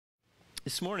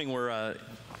This morning we're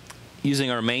using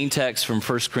our main text from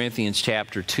 1 Corinthians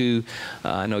chapter 2.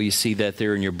 I know you see that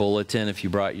there in your bulletin. If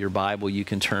you brought your Bible, you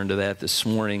can turn to that this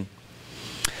morning.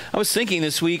 I was thinking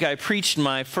this week I preached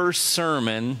my first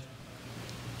sermon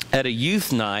at a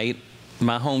youth night in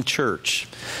my home church,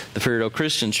 the Fairdale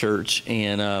Christian Church,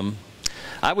 and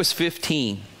I was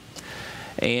 15.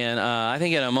 And I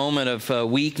think in a moment of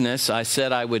weakness, I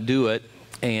said I would do it,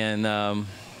 and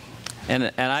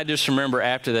I just remember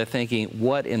after that thinking,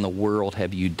 what in the world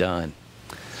have you done?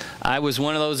 I was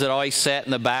one of those that always sat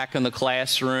in the back of the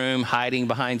classroom, hiding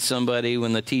behind somebody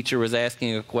when the teacher was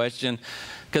asking a question,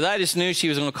 because I just knew she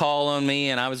was going to call on me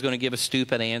and I was going to give a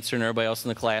stupid answer and everybody else in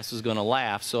the class was going to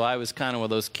laugh. So I was kind of one of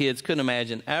those kids, couldn't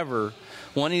imagine ever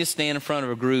wanting to stand in front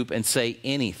of a group and say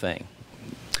anything.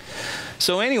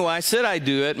 So anyway, I said I'd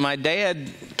do it. My dad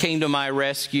came to my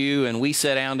rescue, and we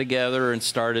sat down together and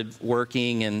started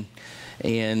working.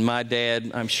 And my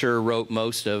dad, I'm sure, wrote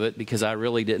most of it because I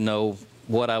really didn't know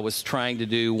what I was trying to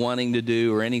do, wanting to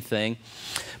do, or anything.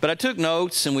 But I took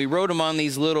notes, and we wrote them on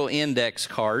these little index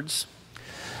cards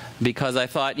because I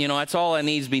thought, you know, that's all I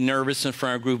need to be nervous in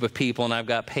front of a group of people, and I've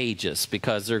got pages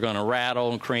because they're going to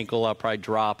rattle and crinkle. I'll probably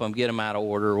drop them, get them out of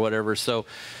order or whatever. So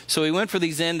we went for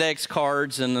these index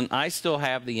cards, and I still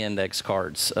have the index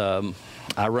cards.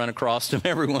 I run across them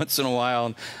every once in a while,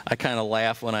 and I kind of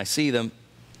laugh when I see them.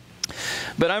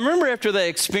 But I remember after that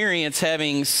experience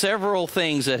having several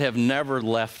things that have never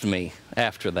left me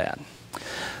after that.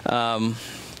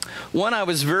 One, I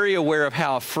was very aware of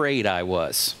how afraid I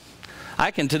was. I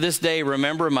can to this day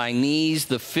remember my knees,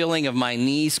 the feeling of my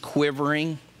knees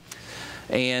quivering,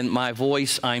 and my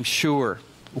voice, I'm sure,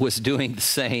 was doing the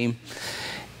same.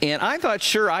 And I thought,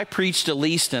 sure, I preached at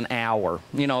least an hour.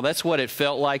 You know, that's what it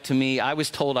felt like to me. I was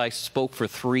told I spoke for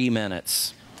 3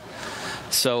 minutes.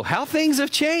 So how things have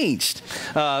changed.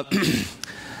 But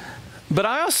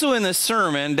I also, in this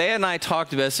sermon, Dad and I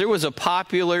talked about this. There was a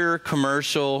popular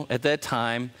commercial at that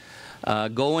time,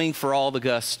 going for all the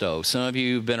gusto. Some of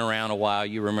you have been around a while,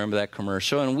 you remember that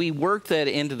commercial. And we worked that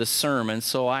into the sermon,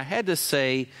 so I had to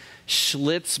say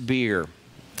Schlitz beer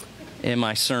in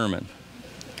my sermon.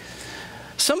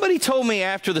 Somebody told me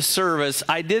after the service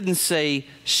I didn't say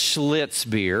Schlitz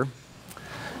beer.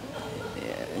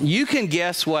 You can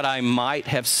guess what I might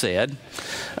have said.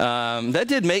 That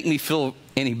didn't make me feel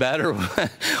any better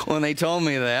when they told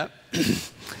me that.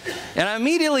 And I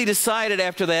immediately decided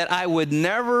after that I would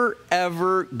never,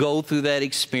 ever go through that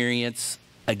experience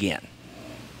again.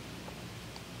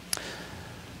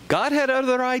 God had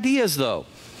other ideas, though.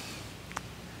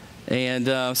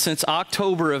 And since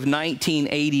October of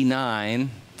 1989,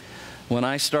 when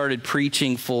I started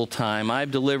preaching full-time,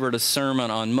 I've delivered a sermon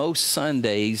on most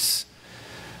Sundays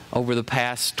over the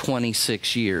past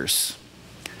 26 years.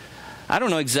 I don't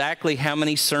know exactly how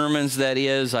many sermons that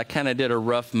is. I kind of did a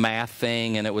rough math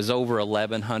thing, and it was over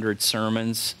 1,100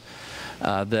 sermons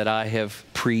that I have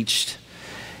preached.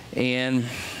 And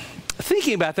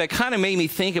thinking about that kind of made me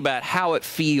think about how it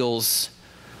feels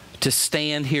to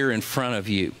stand here in front of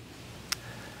you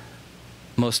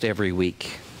most every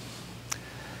week.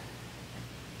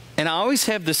 And I always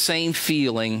have the same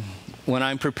feeling when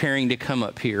I'm preparing to come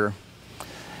up here,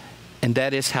 and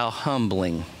that is how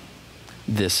humbling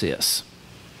this is.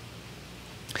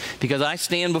 Because I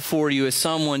stand before you as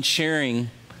someone sharing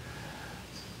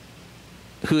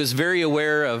who is very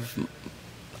aware of,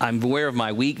 I'm aware of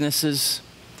my weaknesses,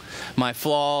 my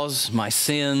flaws, my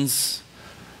sins,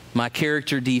 my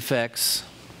character defects.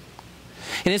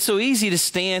 And it's so easy to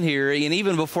stand here, and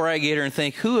even before I get here, and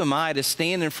think, who am I to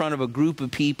stand in front of a group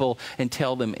of people and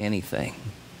tell them anything?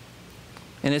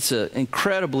 And it's an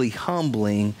incredibly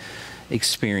humbling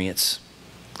experience.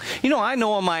 You know, I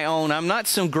know on my own, I'm not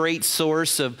some great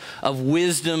source of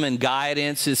wisdom and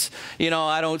guidance. It's, you know,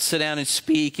 I don't sit down and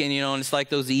speak, and, you know, and it's like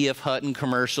those E.F. Hutton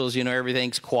commercials, you know,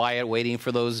 everything's quiet, waiting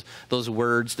for those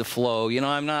words to flow. You know,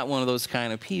 I'm not one of those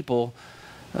kind of people.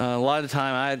 A lot of the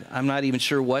time, I'm not even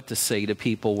sure what to say to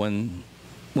people when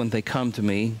they come to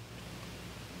me.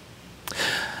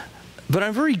 But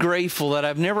I'm very grateful that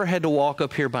I've never had to walk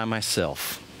up here by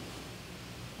myself.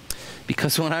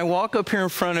 Because when I walk up here in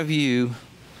front of you,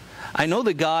 I know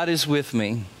that God is with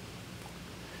me,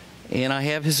 and I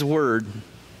have His Word.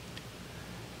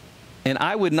 And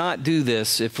I would not do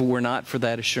this if it were not for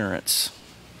that assurance.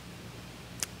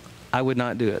 I would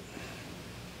not do it.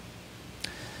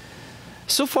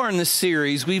 So far in this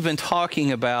series, we've been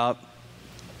talking about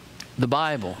the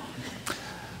Bible.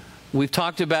 We've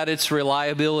talked about its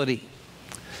reliability.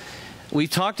 We've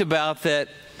talked about that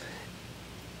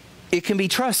it can be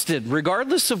trusted,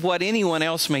 regardless of what anyone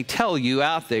else may tell you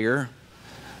out there.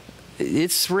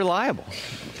 it's reliable.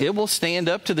 It will stand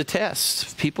up to the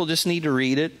test. People just need to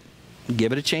read it,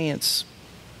 give it a chance.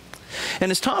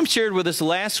 And as Tom shared with us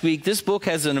last week, this book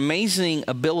has an amazing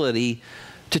ability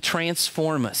to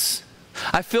transform us.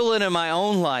 I feel it in my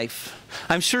own life.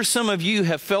 I'm sure some of you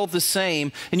have felt the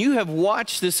same, and you have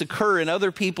watched this occur in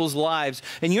other people's lives,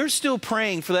 and you're still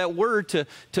praying for that word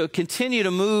to continue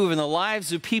to move in the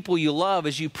lives of people you love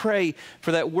as you pray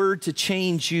for that word to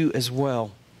change you as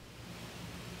well.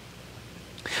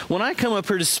 When I come up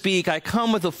here to speak, I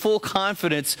come with a full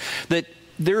confidence that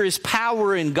there is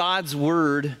power in God's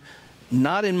word,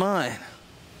 not in mine.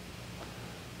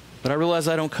 But I realize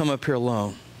I don't come up here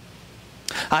alone.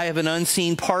 I have an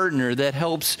unseen partner that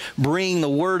helps bring the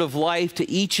word of life to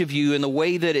each of you in the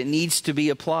way that it needs to be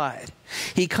applied.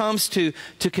 He comes to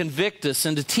convict us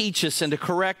and to teach us and to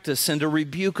correct us and to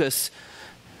rebuke us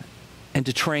and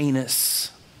to train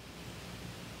us.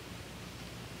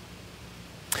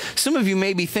 Some of you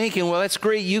may be thinking, well, that's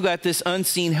great, you got this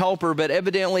unseen helper, but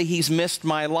evidently he's missed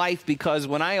my life because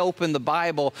when I open the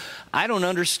Bible, I don't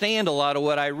understand a lot of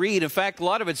what I read. In fact, a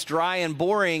lot of it's dry and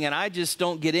boring, and I just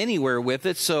don't get anywhere with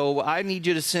it, so I need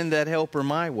you to send that helper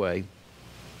my way.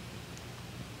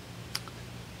 I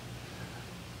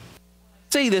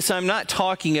say this, I'm not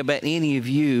talking about any of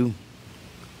you,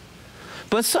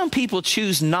 but some people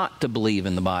choose not to believe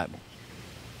in the Bible.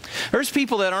 There's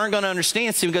people that aren't going to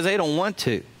understand something because they don't want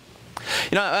to.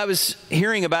 You know, I was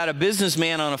hearing about a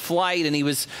businessman on a flight, and he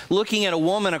was looking at a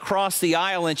woman across the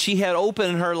aisle, and she had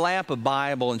open in her lap a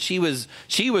Bible, and she was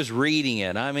reading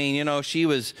it. I mean, you know, she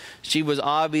was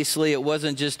obviously, it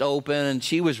wasn't just open, and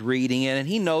she was reading it, and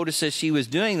he noticed that she was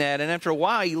doing that, and after a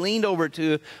while, he leaned over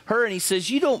to her, and he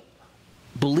says, "You don't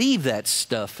believe that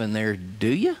stuff in there, do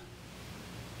you?"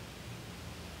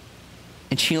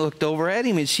 And she looked over at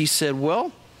him, and she said,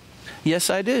 "Well, yes,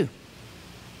 I do.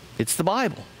 It's the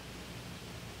Bible."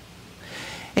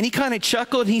 And he kind of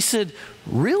chuckled, and he said,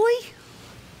 "Really?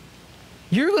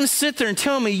 You're going to sit there and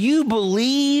tell me you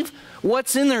believe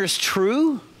what's in there is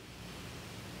true?"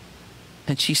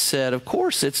 And she said, "Of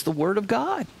course, it's the Word of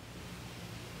God."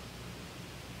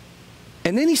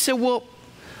 And then he said, well,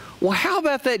 how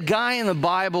about that guy in the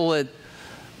Bible that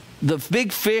the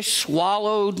big fish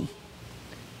swallowed?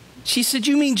 She said,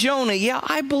 "You mean Jonah?" "Yeah,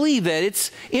 I believe that.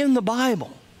 It's in the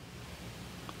Bible."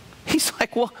 He's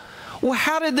like, well,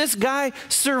 how did this guy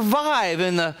survive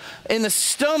in the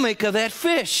stomach of that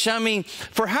fish? I mean,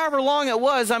 for however long it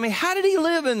was, I mean, how did he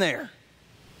live in there?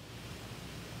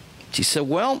 She said,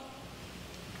 "Well,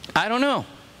 I don't know.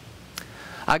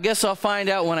 I guess I'll find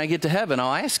out when I get to heaven.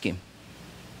 I'll ask him."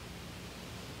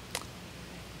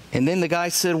 And then the guy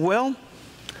said, "Well,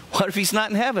 what if he's not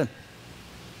in heaven?"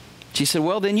 She said,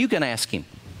 "Well, then you can ask him."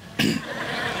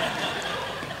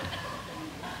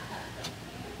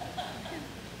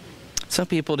 Some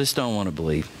people just don't want to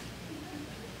believe.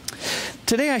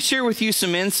 Today I share with you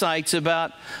some insights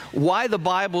about why the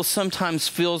Bible sometimes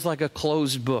feels like a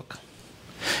closed book,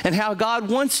 and how God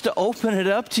wants to open it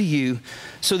up to you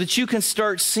so that you can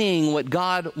start seeing what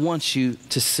God wants you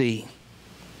to see.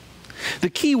 The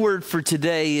key word for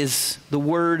today is the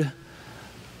word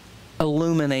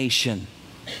illumination.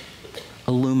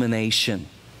 Illumination.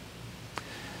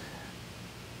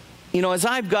 You know, as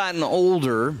I've gotten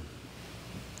older,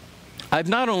 I've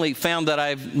not only found that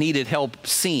I've needed help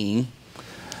seeing,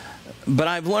 but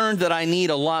I've learned that I need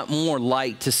a lot more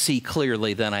light to see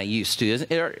clearly than I used to.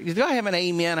 Do I have an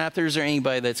amen out there? Is there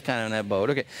anybody that's kind of in that boat?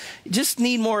 Okay. Just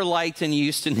need more light than you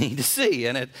used to need to see,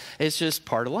 and it's just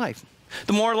part of life.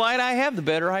 The more light I have, the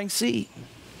better I can see.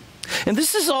 And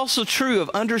this is also true of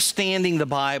understanding the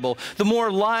Bible. The more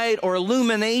light or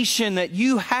illumination that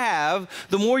you have,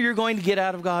 the more you're going to get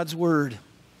out of God's Word.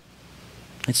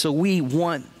 And so we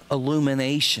want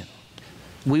illumination.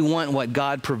 We want what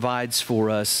God provides for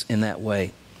us in that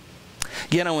way.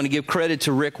 Again, I want to give credit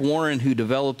to Rick Warren, who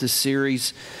developed this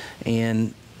series,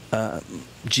 and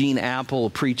Gene Apple, a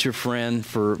preacher friend,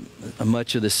 for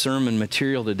much of the sermon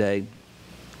material today.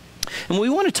 And we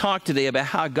want to talk today about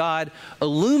how God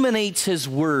illuminates His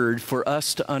Word for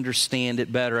us to understand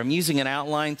it better. I'm using an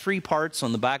outline, 3 parts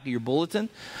on the back of your bulletin.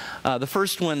 The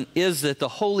first one is that the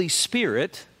Holy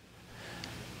Spirit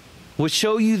will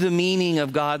show you the meaning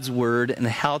of God's Word and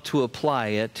how to apply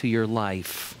it to your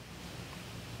life.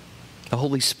 The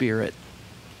Holy Spirit.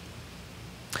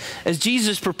 As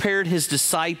Jesus prepared His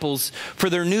disciples for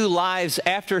their new lives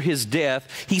after His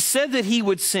death, He said that He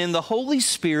would send the Holy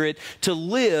Spirit to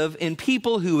live in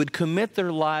people who would commit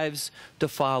their lives to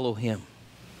follow Him.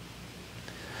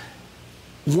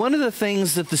 One of the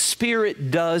things that the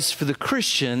Spirit does for the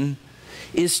Christian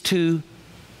is to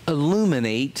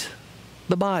illuminate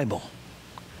the Bible.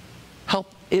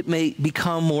 it may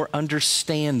become more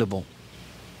understandable.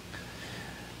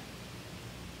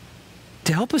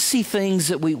 To help us see things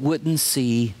that we wouldn't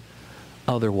see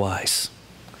otherwise.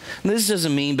 And this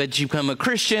doesn't mean that you become a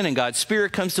Christian and God's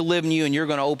Spirit comes to live in you and you're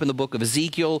going to open the book of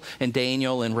Ezekiel and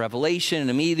Daniel and Revelation and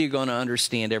immediately you're going to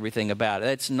understand everything about it.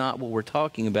 That's not what we're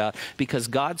talking about, because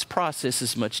God's process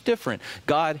is much different.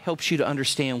 God helps you to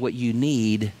understand what you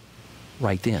need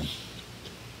right then,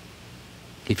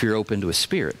 if you're open to His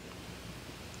Spirit.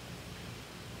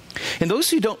 And those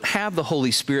who don't have the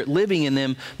Holy Spirit living in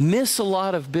them miss a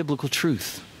lot of biblical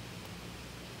truth.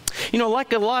 You know,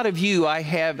 like a lot of you, I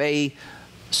have a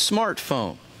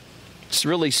smartphone. It's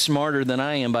really smarter than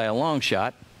I am by a long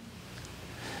shot.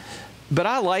 But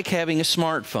I like having a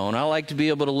smartphone. I like to be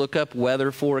able to look up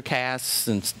weather forecasts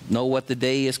and know what the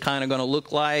day is kind of going to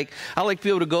look like. I like to be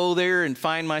able to go there and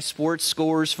find my sports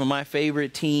scores for my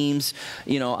favorite teams.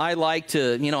 You know, I like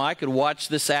to, I could watch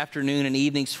this afternoon and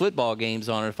evening's football games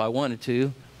on it if I wanted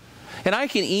to. And I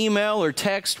can email or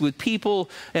text with people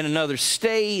in another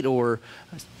state or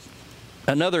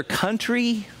another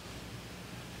country.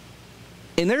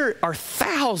 And there are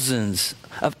thousands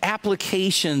of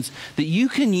applications that you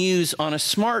can use on a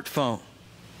smartphone.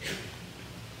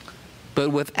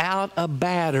 But without a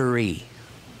battery,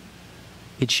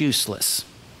 it's useless.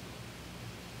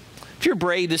 If you're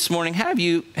brave this morning, how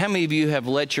many of you have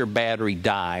let your battery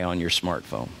die on your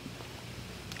smartphone?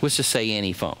 Let's just say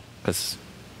any phone, because,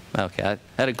 okay,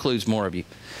 that includes more of you.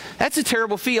 That's a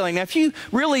terrible feeling. Now, if you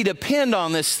really depend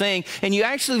on this thing and you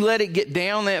actually let it get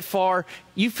down that far,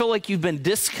 you feel like you've been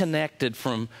disconnected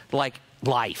from, like,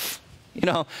 life. You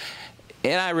know,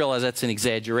 and I realize that's an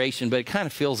exaggeration, but it kind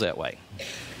of feels that way.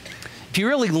 If you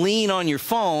really lean on your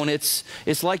phone, it's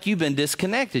like you've been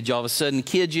disconnected. All of a sudden,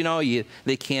 kids,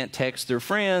 they can't text their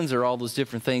friends or all those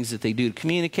different things that they do to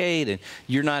communicate, and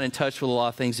you're not in touch with a lot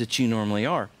of things that you normally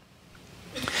are.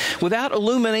 Without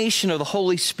illumination of the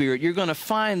Holy Spirit, you're going to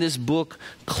find this book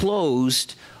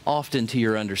closed often to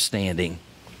your understanding.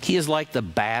 He is like the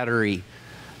battery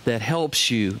that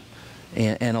helps you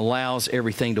and allows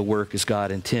everything to work as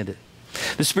God intended.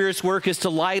 The Spirit's work is to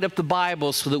light up the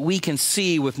Bible so that we can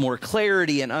see with more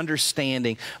clarity and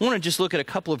understanding. I want to just look at a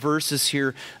couple of verses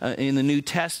here in the New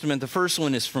Testament. The first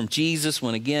one is from Jesus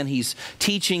when, again, He's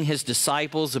teaching His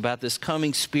disciples about this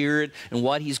coming Spirit and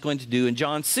what He's going to do. In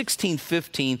John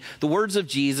 16:15, the words of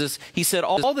Jesus, He said,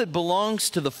 "All that belongs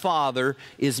to the Father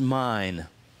is mine.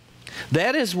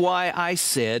 That is why I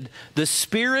said, the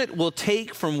Spirit will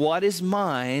take from what is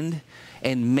mine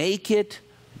and make it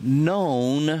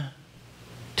known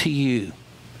to you."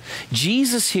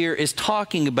 Jesus here is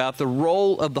talking about the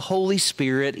role of the Holy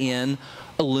Spirit in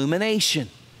illumination.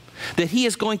 That He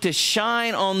is going to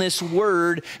shine on this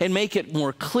Word and make it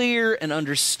more clear and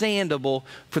understandable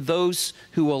for those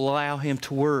who will allow Him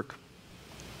to work.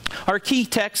 Our key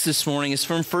text this morning is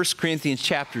from 1 Corinthians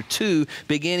chapter 2,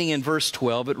 beginning in verse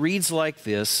 12. It reads like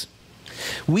this: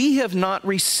 "We have not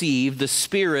received the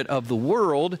spirit of the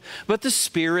world, but the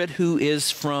Spirit who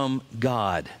is from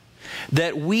God,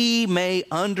 that we may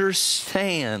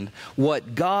understand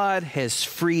what God has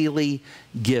freely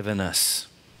given us.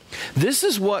 This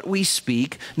is what we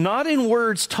speak, not in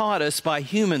words taught us by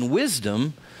human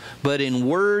wisdom, but in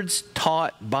words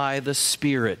taught by the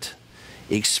Spirit,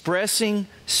 expressing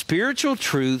spiritual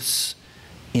truths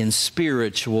in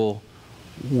spiritual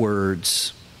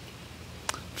words."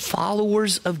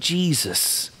 Followers of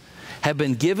Jesus have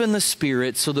been given the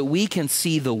Spirit so that we can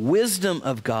see the wisdom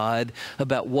of God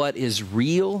about what is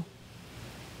real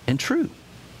and true.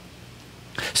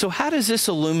 So how does this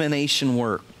illumination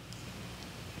work?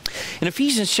 In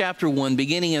Ephesians chapter 1,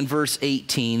 beginning in verse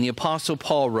 18, the Apostle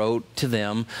Paul wrote to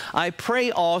them, "I pray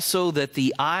also that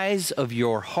the eyes of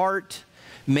your heart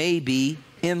may be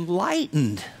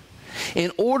enlightened,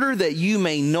 in order that you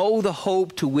may know the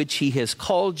hope to which He has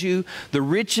called you, the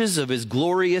riches of His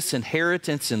glorious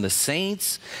inheritance in the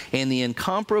saints, and the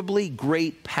incomparably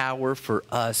great power for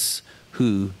us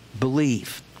who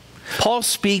believe." Paul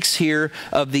speaks here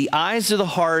of the eyes of the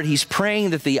heart. He's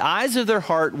praying that the eyes of their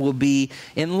heart will be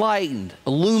enlightened.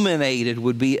 Illuminated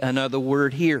would be another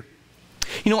word here.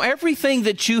 You know, everything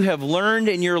that you have learned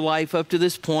in your life up to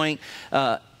this point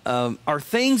are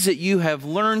things that you have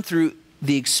learned through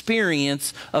the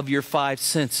experience of your five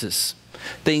senses.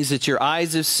 Things that your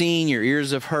eyes have seen, your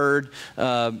ears have heard,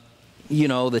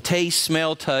 the taste,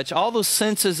 smell, touch, all those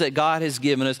senses that God has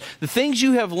given us. The things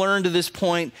you have learned to this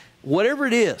point, whatever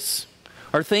it is,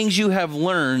 are things you have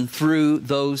learned through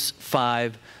those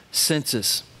five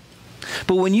senses.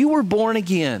 But when you were born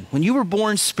again, when you were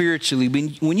born spiritually,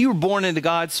 when you were born into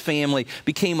God's family,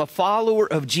 became a follower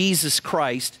of Jesus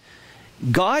Christ,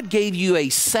 God gave you a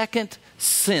second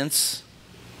sense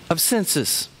of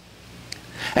senses.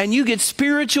 And you get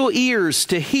spiritual ears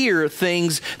to hear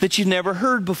things that you've never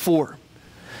heard before.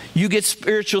 You get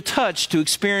spiritual touch to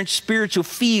experience spiritual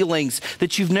feelings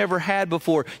that you've never had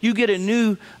before. You get a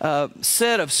new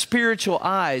set of spiritual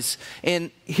eyes.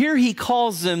 And here he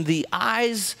calls them the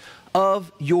eyes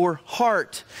of your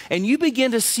heart. And you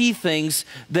begin to see things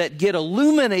that get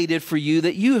illuminated for you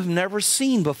that you have never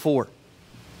seen before.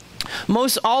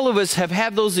 Most all of us have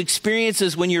had those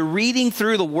experiences when you're reading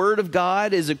through the Word of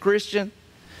God as a Christian,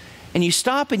 and you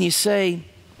stop and you say,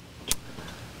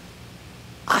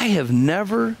 I have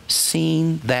never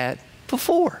seen that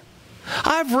before.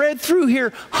 I've read through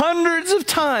here hundreds of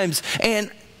times,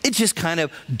 and it just kind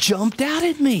of jumped out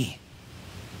at me.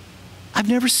 I've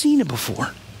never seen it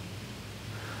before.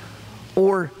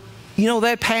 Or, you know,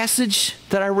 that passage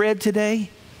that I read today,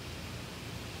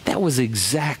 that was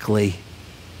exactly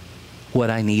what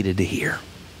I needed to hear.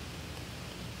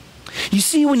 You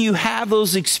see, when you have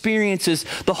those experiences,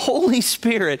 the Holy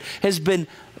Spirit has been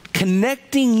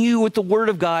connecting you with the Word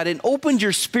of God and opened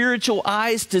your spiritual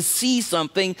eyes to see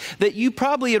something that you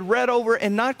probably had read over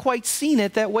and not quite seen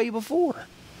it that way before.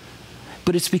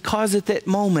 But it's because at that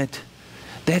moment,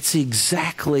 that's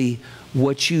exactly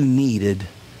what you needed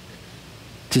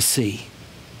to see.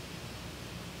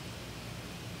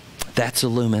 That's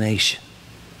illumination.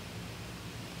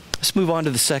 Let's move on to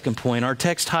the second point. Our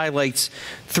text highlights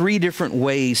 3 different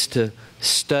ways to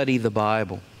study the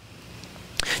Bible.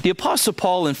 The Apostle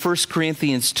Paul in 1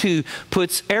 Corinthians 2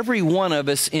 puts every one of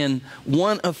us in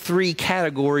one of 3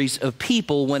 categories of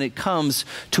people when it comes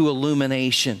to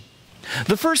illumination.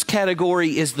 The first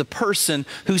category is the person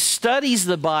who studies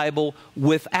the Bible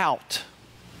without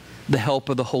the help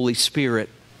of the Holy Spirit.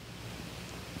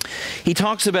 He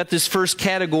talks about this first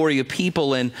category of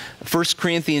people in 1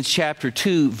 Corinthians chapter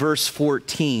 2, verse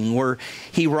 14, where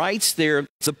he writes there,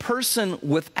 the person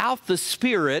without the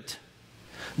Spirit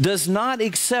does not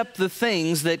accept the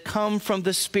things that come from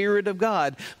the Spirit of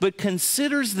God, but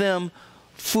considers them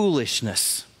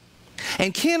foolishness,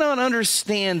 and cannot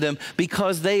understand them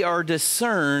because they are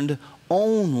discerned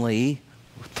only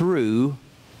through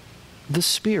the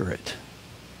Spirit.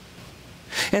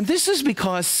 And this is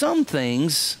because some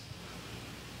things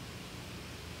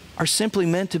are simply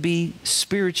meant to be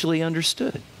spiritually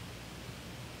understood.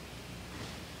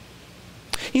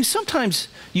 You know, sometimes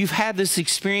you've had this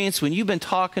experience when you've been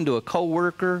talking to a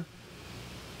coworker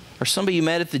or somebody you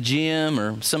met at the gym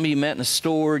or somebody you met in a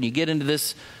store, and you get into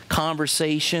this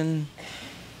conversation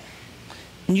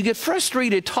and you get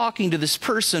frustrated talking to this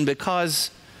person because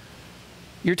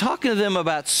you're talking to them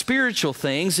about spiritual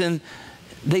things and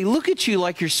they look at you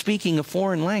like you're speaking a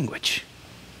foreign language.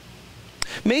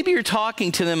 Maybe you're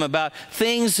talking to them about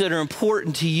things that are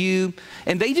important to you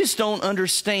and they just don't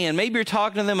understand. Maybe you're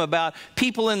talking to them about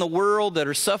people in the world that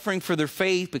are suffering for their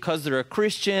faith because they're a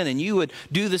Christian, and you would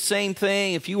do the same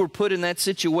thing if you were put in that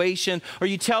situation. Or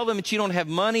you tell them that you don't have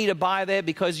money to buy that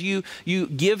because you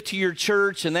give to your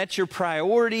church and that's your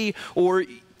priority. Or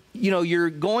you know, you're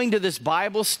going to this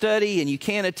Bible study and you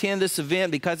can't attend this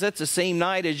event because that's the same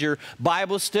night as your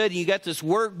Bible study. You got this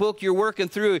workbook you're working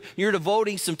through. You're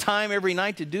devoting some time every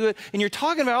night to do it. And you're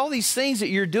talking about all these things that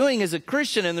you're doing as a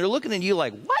Christian, and they're looking at you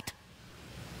like, what?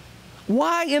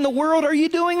 Why in the world are you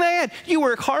doing that? You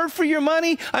work hard for your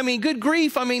money. I mean, good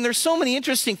grief. I mean, there's so many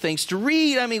interesting things to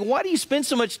read. I mean, why do you spend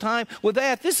so much time with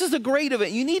that? This is a great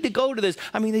event. You need to go to this.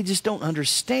 I mean, they just don't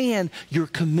understand your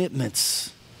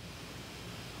commitments.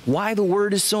 Why the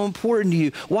Word is so important to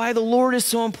you. Why the Lord is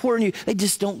so important to you. They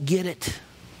just don't get it.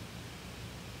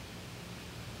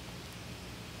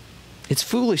 It's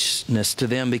foolishness to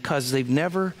them because they've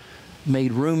never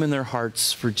made room in their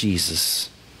hearts for Jesus.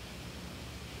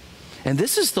 And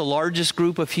this is the largest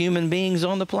group of human beings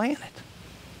on the planet.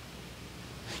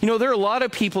 You know, there are a lot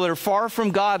of people that are far from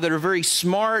God that are very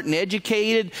smart and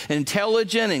educated and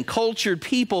intelligent and cultured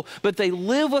people, but they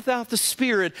live without the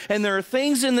Spirit, and there are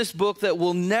things in this book that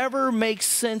will never make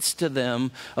sense to them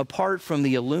apart from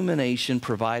the illumination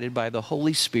provided by the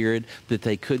Holy Spirit that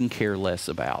they couldn't care less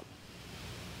about.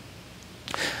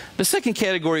 The second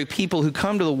category of people who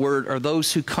come to the Word are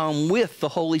those who come with the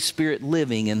Holy Spirit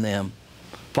living in them,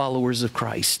 followers of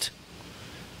Christ.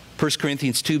 1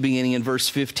 Corinthians 2, beginning in verse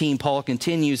 15, Paul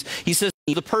continues. He says,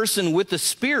 the person with the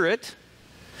Spirit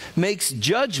makes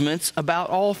judgments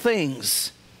about all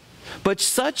things. But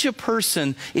such a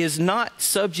person is not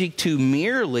subject to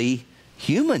merely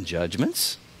human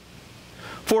judgments.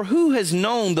 For who has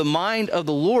known the mind of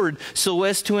the Lord so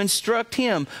as to instruct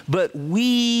him? But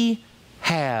we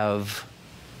have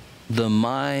the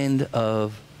mind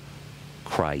of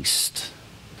Christ.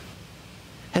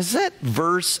 Has that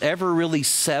verse ever really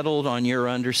settled on your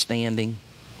understanding?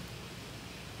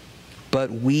 But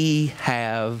we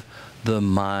have the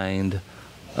mind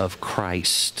of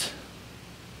Christ.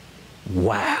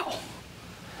 Wow.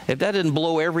 If that didn't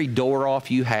blow every door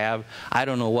off you have, I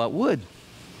don't know what would.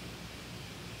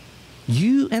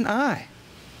 You and I,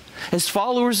 as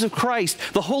followers of Christ,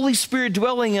 the Holy Spirit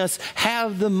dwelling in us,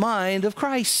 have the mind of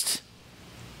Christ.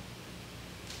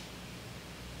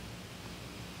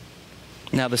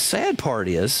 Now, the sad part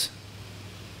is,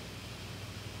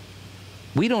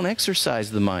 we don't exercise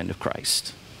the mind of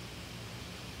Christ.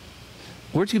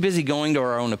 We're too busy going to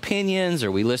our own opinions,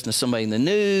 or we listen to somebody in the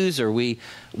news, or we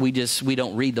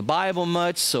don't read the Bible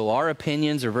much, so our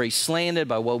opinions are very slanted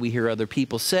by what we hear other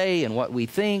people say and what we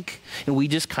think, and we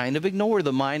just kind of ignore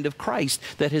the mind of Christ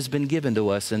that has been given to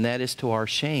us, and that is to our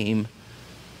shame,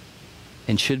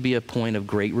 and should be a point of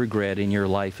great regret in your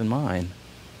life and mine.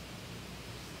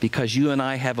 Because you and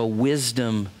I have a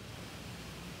wisdom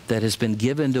that has been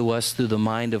given to us through the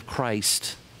mind of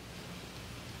Christ.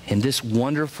 And this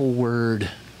wonderful word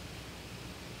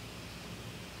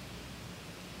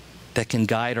that can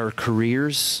guide our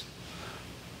careers,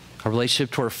 our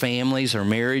relationship to our families, our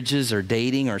marriages, our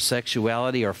dating, our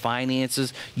sexuality, our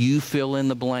finances. You fill in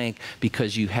the blank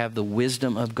because you have the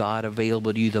wisdom of God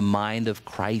available to you, the mind of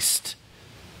Christ,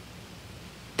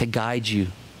 to guide you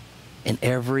in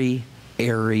every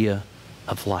area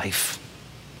of life.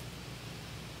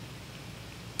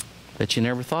 Bet you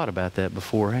never thought about that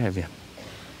before, have you?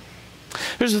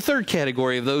 There's a third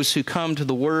category of those who come to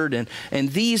the Word, and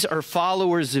these are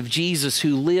followers of Jesus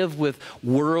who live with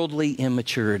worldly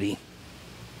immaturity.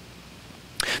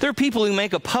 There are people who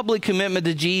make a public commitment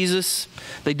to Jesus.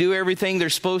 They do everything they're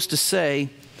supposed to say,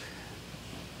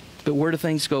 but where do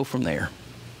things go from there?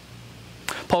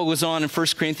 Paul goes on in 1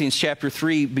 Corinthians chapter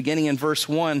 3, beginning in verse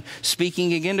 1,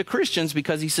 speaking again to Christians,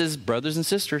 because he says, brothers and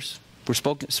sisters, we're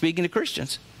speaking to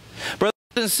Christians. Brothers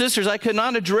and sisters, I could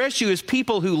not address you as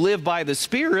people who live by the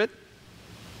Spirit,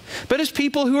 but as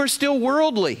people who are still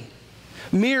worldly,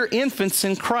 mere infants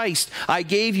in Christ. I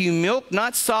gave you milk,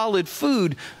 not solid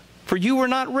food, for you were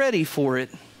not ready for it.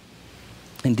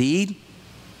 Indeed,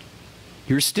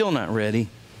 you're still not ready.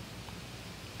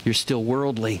 You're still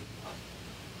worldly.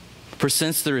 For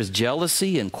since there is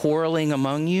jealousy and quarreling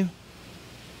among you,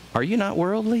 are you not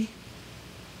worldly?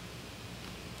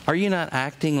 Are you not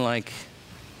acting like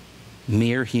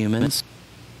mere humans?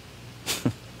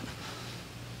 You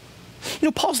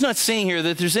know, Paul's not saying here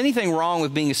that there's anything wrong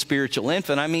with being a spiritual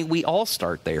infant. I mean, we all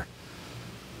start there.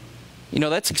 You know,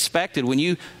 that's expected. When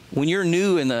you're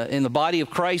new in the body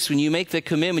of Christ, when you make that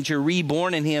commitment, you're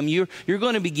reborn in Him, you're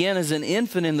going to begin as an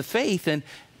infant in the faith, and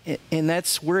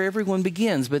that's where everyone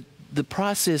begins. But the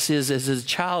process is, as a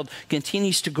child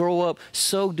continues to grow up,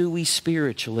 so do we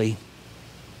spiritually.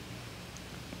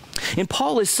 And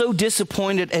Paul is so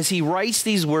disappointed as he writes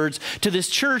these words to this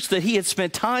church that he had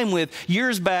spent time with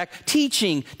years back,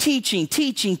 teaching,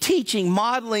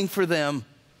 modeling for them.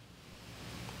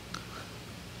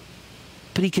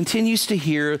 But he continues to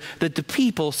hear that the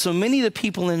people, so many of the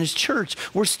people in his church,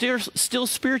 were still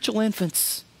spiritual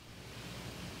infants.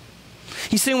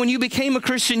 He's saying when you became a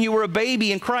Christian, you were a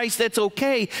baby in Christ. That's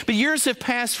okay. But years have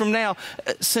passed from now,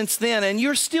 since then, and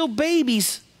you're still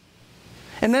babies.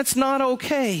 And that's not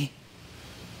okay.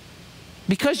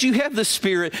 Because you have the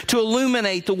Spirit to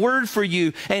illuminate the Word for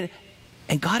you, and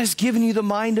God has given you the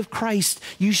mind of Christ,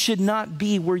 you should not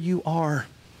be where you are.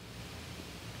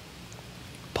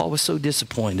 Paul was so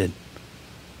disappointed.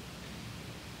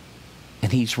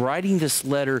 And he's writing this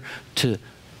letter to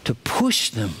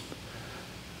push them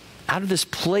out of this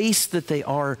place that they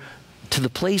are to the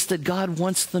place that God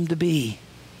wants them to be.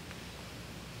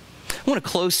 I want to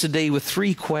close today with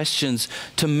 3 questions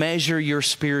to measure your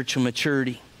spiritual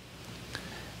maturity.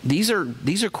 These are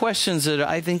questions that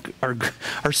I think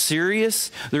are serious.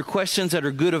 They're questions that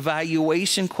are good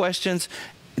evaluation questions.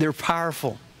 They're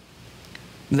powerful.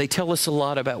 They tell us a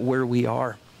lot about where we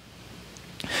are.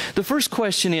 The first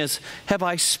question is, have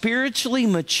I spiritually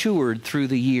matured through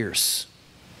the years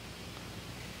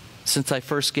since I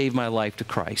first gave my life to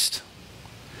Christ?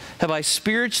 Have I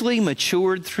spiritually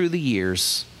matured through the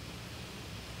years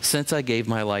since I gave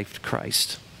my life to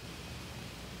Christ?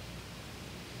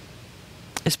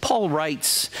 As Paul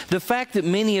writes, the fact that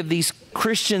many of these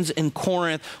Christians in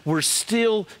Corinth were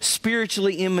still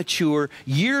spiritually immature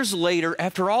years later,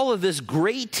 after all of this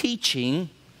great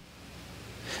teaching,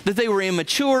 that they were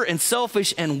immature and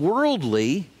selfish and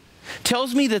worldly,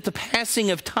 tells me that the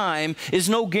passing of time is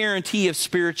no guarantee of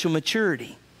spiritual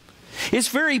maturity. It's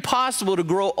very possible to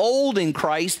grow old in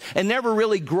Christ and never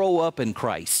really grow up in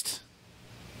Christ.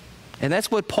 And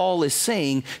that's what Paul is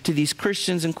saying to these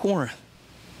Christians in Corinth.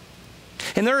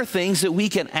 And there are things that we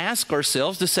can ask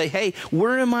ourselves to say, hey,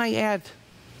 where am I at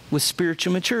with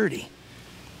spiritual maturity?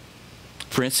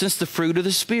 For instance, the fruit of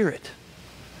the Spirit.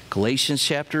 Galatians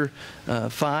chapter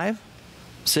 5,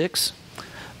 6.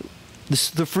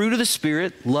 The fruit of the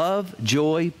Spirit, love,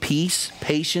 joy, peace,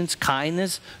 patience,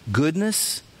 kindness,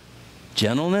 goodness,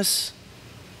 gentleness,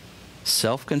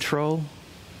 self-control.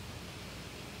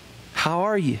 How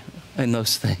are you in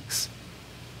those things?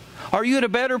 Are you at a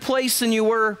better place than you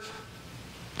were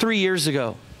 3 years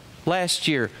ago, last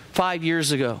year, 5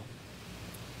 years ago?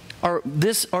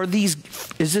 Is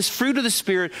this fruit of the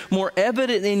Spirit more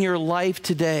evident in your life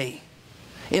today,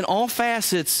 in all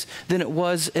facets, than it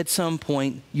was at some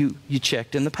point you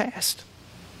checked in the past?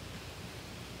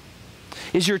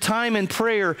 Is your time in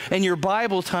prayer and your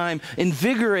Bible time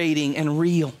invigorating and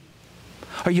real?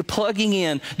 Are you plugging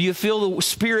in? Do you feel the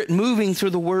Spirit moving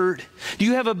through the Word? Do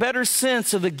you have a better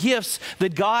sense of the gifts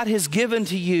that God has given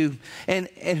to you and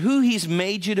who He's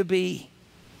made you to be?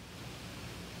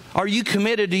 Are you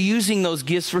committed to using those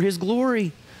gifts for His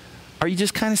glory? Are you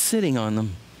just kind of sitting on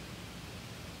them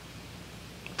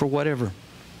for whatever?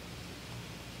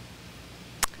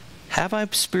 Have I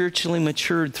spiritually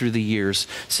matured through the years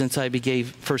since I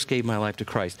first gave my life to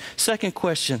Christ? Second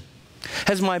question.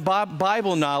 Has my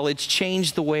Bible knowledge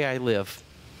changed the way I live?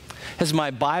 Has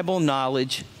my Bible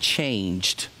knowledge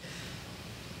changed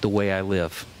the way I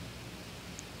live?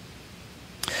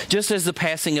 Just as the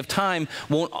passing of time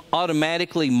won't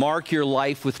automatically mark your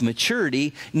life with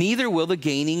maturity, neither will the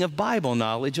gaining of Bible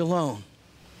knowledge alone.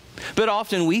 But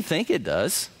often we think it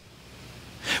does.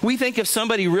 We think if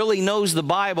somebody really knows the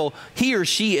Bible, he or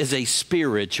she is a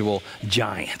spiritual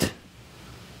giant.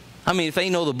 I mean, if they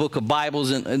know the book of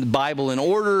the Bible in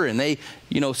order, and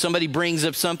somebody brings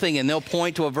up something and they'll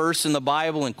point to a verse in the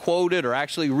Bible and quote it or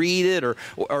actually read it,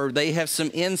 or they have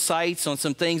some insights on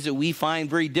some things that we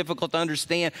find very difficult to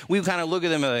understand, we kind of look at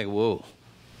them and think, whoa,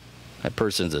 that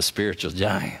person's a spiritual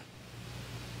giant.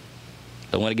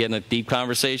 Don't want to get in a deep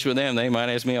conversation with them. They might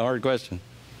ask me a hard question.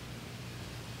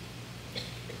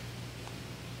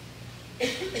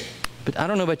 But I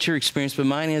don't know about your experience, but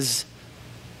mine is,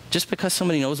 just because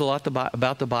somebody knows a lot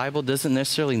about the Bible doesn't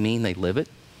necessarily mean they live it.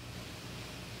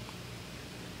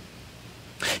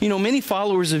 You know, many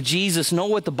followers of Jesus know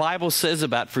what the Bible says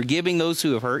about forgiving those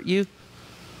who have hurt you.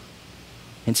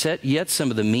 And yet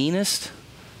some of the meanest,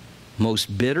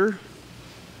 most bitter,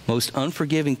 most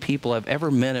unforgiving people I've ever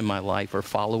met in my life are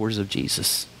followers of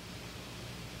Jesus.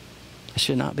 It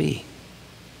should not be.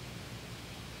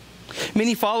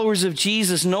 Many followers of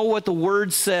Jesus know what the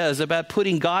Word says about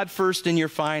putting God first in your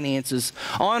finances,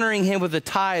 honoring Him with a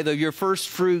tithe of your first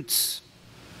fruits,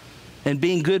 and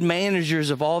being good managers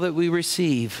of all that we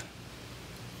receive.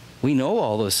 We know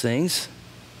all those things.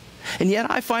 And yet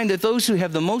I find that those who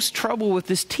have the most trouble with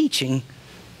this teaching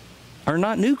are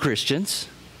not new Christians.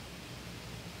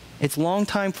 It's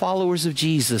longtime followers of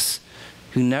Jesus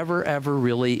who never ever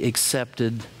really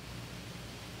accepted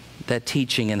that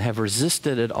teaching and have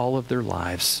resisted it all of their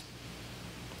lives.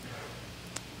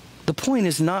 The point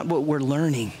is not what we're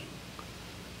learning,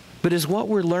 but is what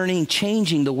we're learning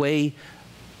changing the way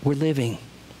we're living?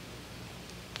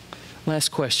 Last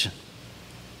question.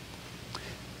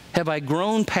 Have I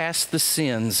grown past the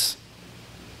sins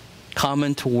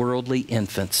common to worldly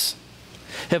infants?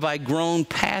 Have I grown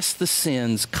past the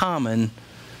sins common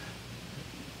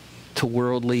to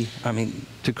worldly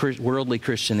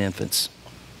Christian infants?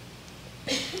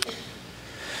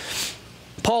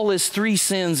 Paul lists 3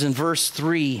 sins in verse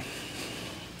 3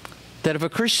 that if a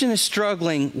Christian is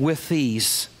struggling with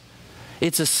these,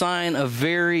 it's a sign of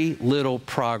very little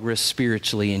progress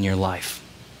spiritually in your life.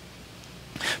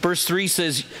 Verse 3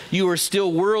 says, you are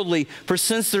still worldly, for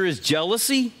since there is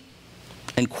jealousy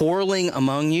and quarreling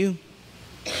among you,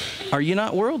 are you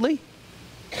not worldly?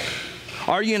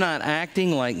 Are you not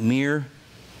acting like mere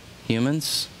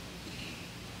humans?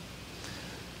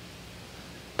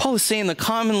 Paul is saying the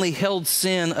commonly held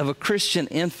sin of a Christian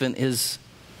infant is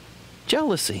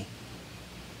jealousy.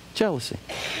 Jealousy.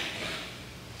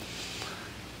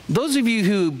 Those of you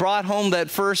who brought home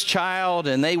that first child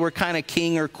and they were kind of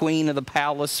king or queen of the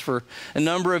palace for a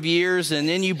number of years, and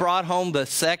then you brought home the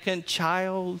second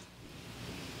child,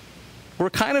 were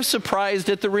kind of surprised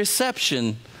at the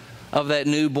reception of that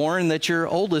newborn that your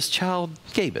oldest child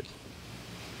gave it.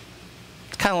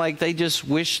 It's kind of like they just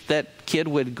wish that kid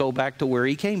would go back to where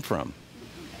he came from,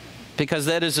 because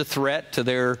that is a threat to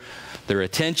their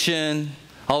attention,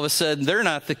 All of a sudden, they're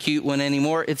not the cute one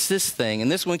anymore. It's this thing.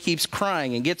 And this one keeps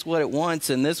crying and gets what it wants.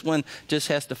 And this one just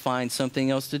has to find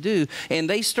something else to do. And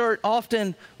they start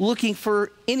often looking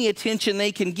for any attention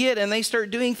they can get. And they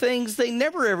start doing things they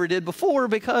never ever did before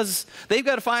because they've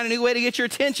got to find a new way to get your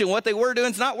attention. What they were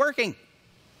doing is not working.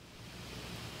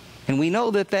 And we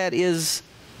know that that is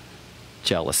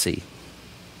jealousy.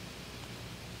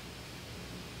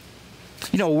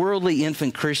 You know, a worldly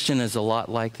infant Christian is a lot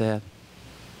like that.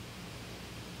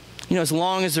 You know, as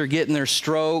long as they're getting their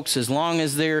strokes, as long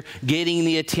as they're getting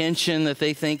the attention that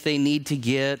they think they need to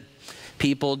get,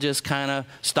 people just kind of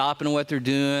stopping what they're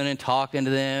doing and talking to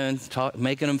them,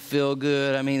 making them feel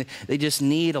good. I mean, they just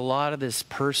need a lot of this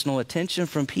personal attention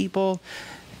from people.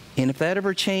 And if that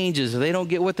ever changes, or they don't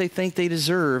get what they think they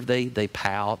deserve, they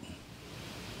pout,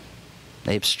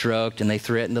 they obstruct, and they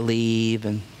threaten to leave.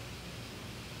 And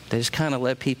they just kind of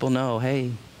let people know,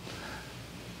 hey,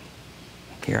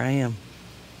 here I am.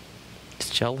 It's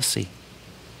jealousy.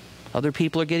 Other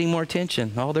people are getting more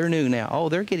attention. Oh, they're new now. Oh,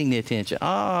 they're getting the attention.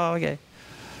 Oh, okay.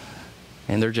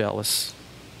 And they're jealous.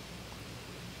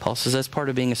 Paul says that's part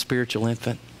of being a spiritual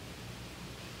infant.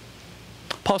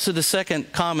 Paul said the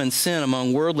second common sin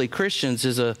among worldly Christians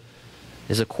is a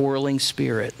quarreling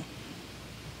spirit.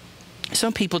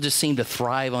 Some people just seem to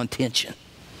thrive on tension.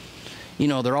 You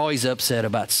know, they're always upset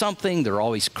about something. They're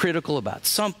always critical about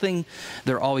something.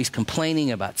 They're always complaining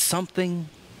about something.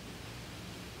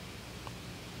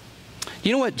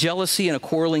 You know what jealousy and a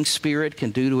quarreling spirit can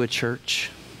do to a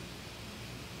church?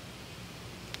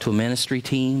 To a ministry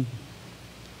team?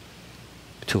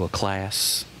 To a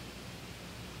class?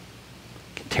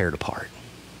 It can tear it apart.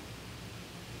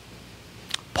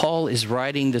 Paul is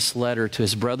writing this letter to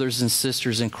his brothers and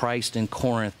sisters in Christ in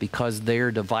Corinth because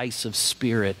their divisive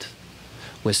spirit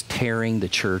was tearing the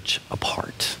church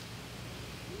apart.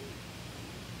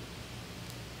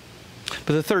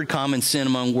 But the third common sin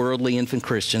among worldly infant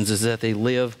Christians is that they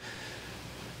live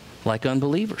like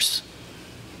unbelievers.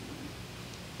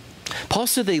 Paul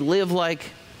said they live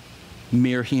like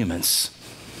mere humans.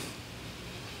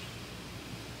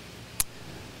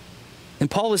 And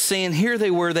Paul is saying here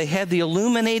they had the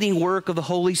illuminating work of the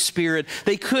Holy Spirit.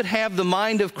 They could have the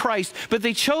mind of Christ, but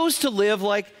they chose to live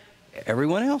like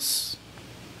everyone else.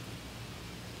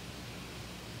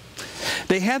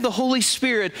 They had the Holy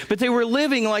Spirit, but they were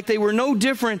living like they were no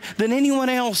different than anyone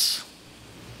else.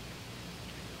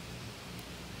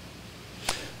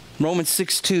 Romans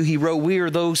 6:2, he wrote, we are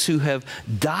those who have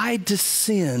died to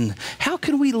sin. How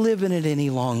can we live in it any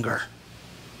longer?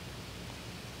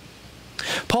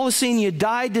 Paul is saying you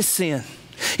died to sin.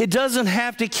 It doesn't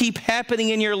have to keep happening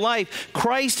in your life.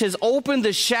 Christ has opened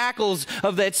the shackles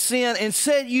of that sin and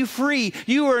set you free.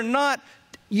 You are not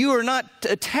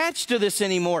attached to this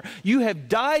anymore. You have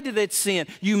died to that sin.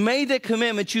 You made that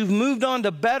commitment. You've moved on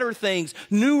to better things,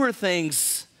 newer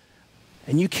things.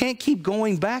 And you can't keep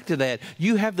going back to that.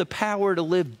 You have the power to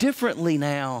live differently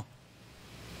now.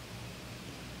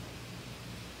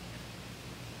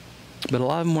 But a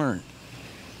lot of them weren't.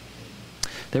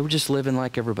 They were just living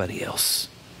like everybody else.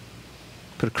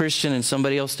 Put a Christian and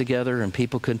somebody else together and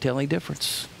people couldn't tell any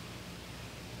difference.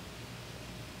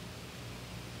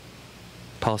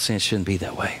 Paul's saying it shouldn't be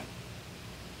that way.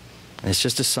 And it's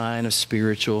just a sign of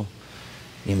spiritual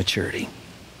immaturity.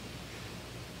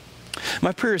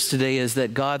 My prayers today is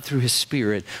that God, through His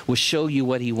Spirit, will show you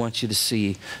what He wants you to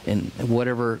see in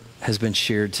whatever has been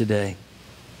shared today.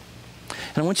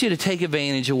 And I want you to take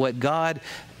advantage of what God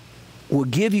will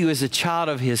give you as a child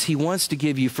of His. He wants to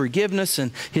give you forgiveness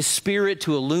and His Spirit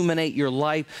to illuminate your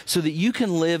life so that you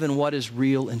can live in what is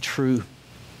real and true.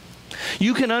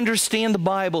 You can understand the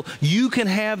Bible. You can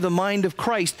have the mind of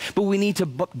Christ. But we need to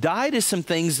die to some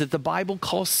things that the Bible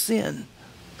calls sin.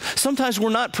 Sometimes we're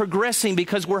not progressing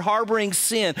because we're harboring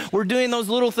sin. We're doing those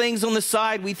little things on the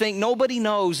side we think nobody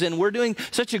knows, and we're doing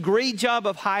such a great job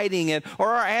of hiding it, or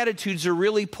our attitudes are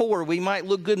really poor. We might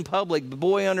look good in public, but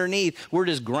boy, underneath, we're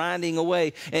just grinding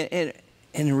away. And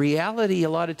in reality, a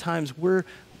lot of times we're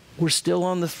still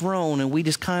on the throne, and we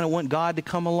just kind of want God to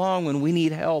come along when we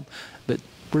need help, but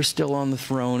we're still on the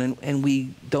throne, and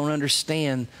we don't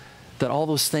understand that all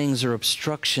those things are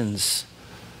obstructions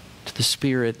to the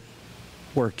Spirit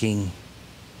working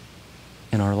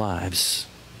in our lives,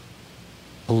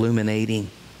 illuminating,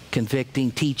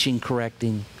 convicting, teaching,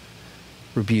 correcting,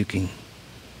 rebuking.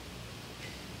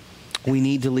 We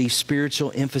need to leave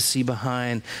spiritual infancy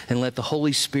behind and let the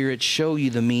Holy Spirit show you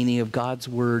the meaning of God's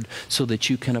Word so that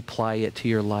you can apply it to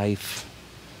your life.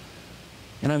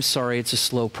 And I'm sorry, it's a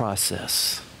slow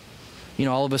process. You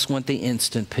know, all of us want the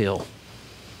instant pill.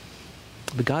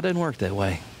 But God doesn't work that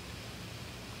way,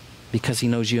 because He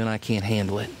knows you and I can't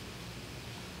handle it.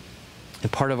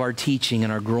 And part of our teaching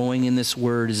and our growing in this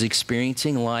word is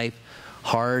experiencing life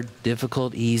hard,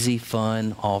 difficult, easy,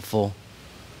 fun, awful.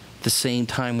 At the same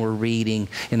time we're reading,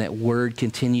 and that word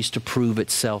continues to prove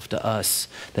itself to us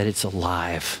that it's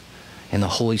alive. And the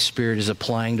Holy Spirit is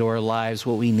applying to our lives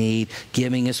what we need,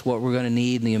 giving us what we're going to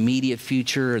need in the immediate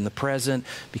future and the present,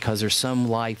 because there's some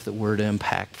life that we're to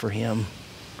impact for Him.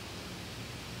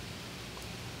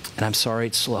 And I'm sorry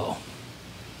it's slow,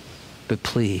 but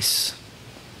please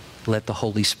let the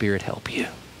Holy Spirit help you.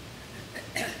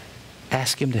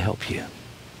 Ask Him to help you.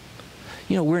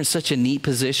 You know, we're in such a neat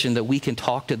position that we can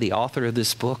talk to the author of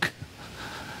this book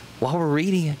while we're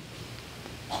reading it,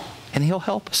 and He'll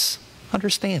help us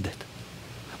understand it.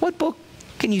 What book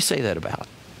can you say that about?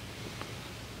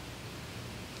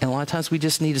 And a lot of times we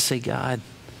just need to say, God,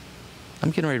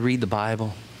 I'm getting ready to read the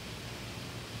Bible.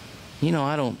 You know,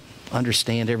 I don't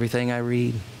understand everything I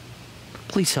read.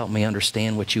 Please help me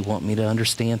understand what you want me to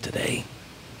understand today.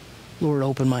 Lord,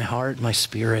 open my heart, my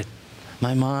spirit,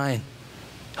 my mind.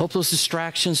 Help those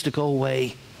distractions to go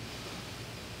away.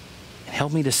 And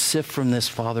help me to sift from this,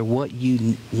 Father, what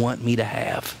you want me to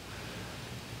have.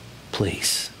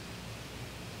 Please.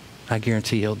 I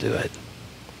guarantee He'll do it.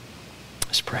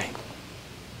 Let's pray.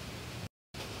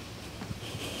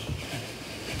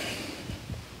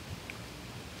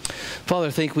 Father,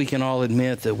 I think we can all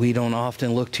admit that we don't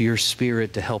often look to your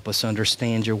Spirit to help us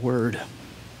understand your word.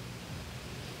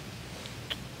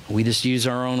 We just use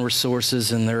our own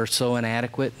resources, and they're so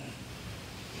inadequate.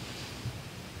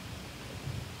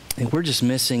 And we're just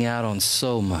missing out on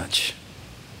so much.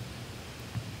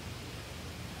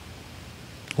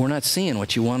 We're not seeing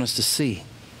what you want us to see,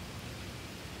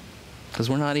 because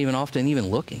we're not even often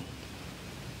looking.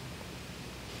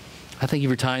 I think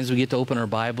every times we get to open our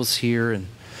Bibles here and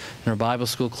in our Bible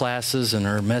school classes and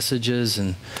our messages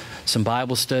and some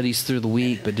Bible studies through the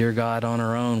week, but dear God, on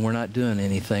our own, we're not doing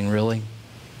anything really.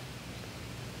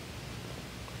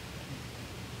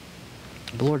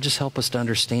 But Lord, just help us to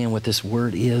understand what this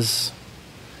word is.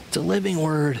 It's a living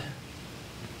word.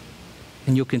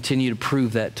 And you'll continue to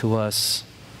prove that to us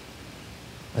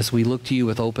as we look to you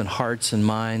with open hearts and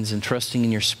minds and trusting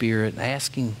in your Spirit and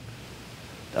asking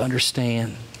to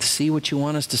understand, to see what you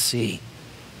want us to see.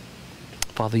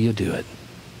 Father, you'll do it.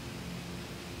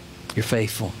 You're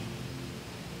faithful.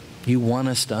 You want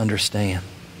us to understand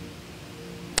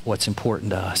what's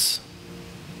important to us,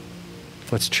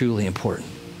 what's truly important.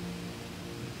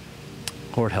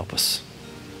 Lord, help us.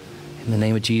 In the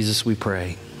name of Jesus, we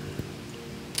pray.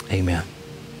 Amen.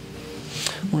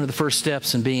 One of the first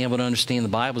steps in being able to understand the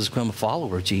Bible is to become a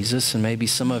follower of Jesus, and maybe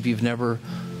some of you have never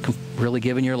really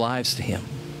given your lives to Him.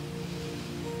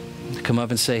 To come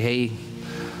up and say, hey,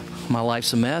 my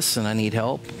life's a mess and I need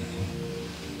help.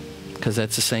 Because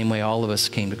that's the same way all of us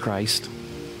came to Christ.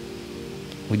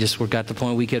 We got to the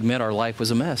point we could admit our life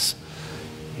was a mess.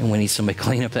 And we need somebody to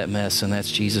clean up that mess, and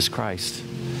that's Jesus Christ.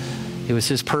 It was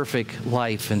His perfect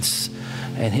life and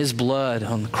His blood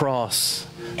on the cross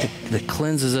that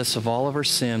cleanses us of all of our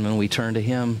sin when we turn to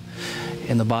Him.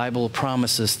 And the Bible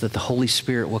promises that the Holy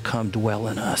Spirit will come dwell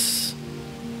in us.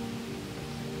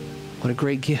 What a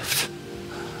great gift.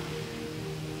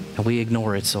 And we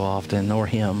ignore it so often, nor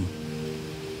Him.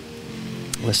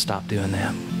 Let's stop doing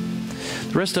that.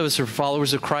 The rest of us are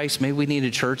followers of Christ. Maybe we need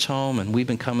a church home, and we've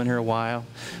been coming here a while.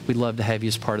 We'd love to have you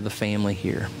as part of the family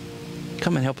here.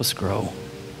 Come and help us grow.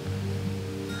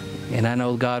 And I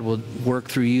know God will work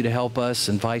through you to help us,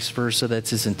 and vice versa. That's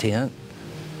His intent.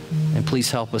 And please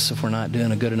help us if we're not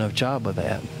doing a good enough job of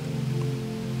that,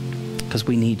 because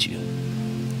we need you.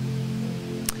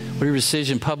 Whatever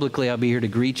decision, publicly, I'll be here to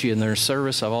greet you in their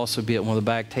service. I'll also be at one of the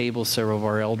back tables. Several of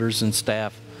our elders and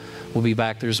staff will be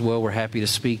back there as well. We're happy to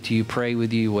speak to you, pray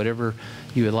with you, whatever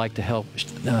you would like to help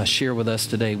share with us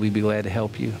today. We'd be glad to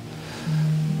help you.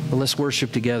 But let's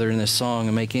worship together in this song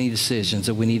and make any decisions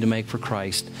that we need to make for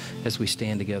Christ as we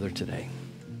stand together today.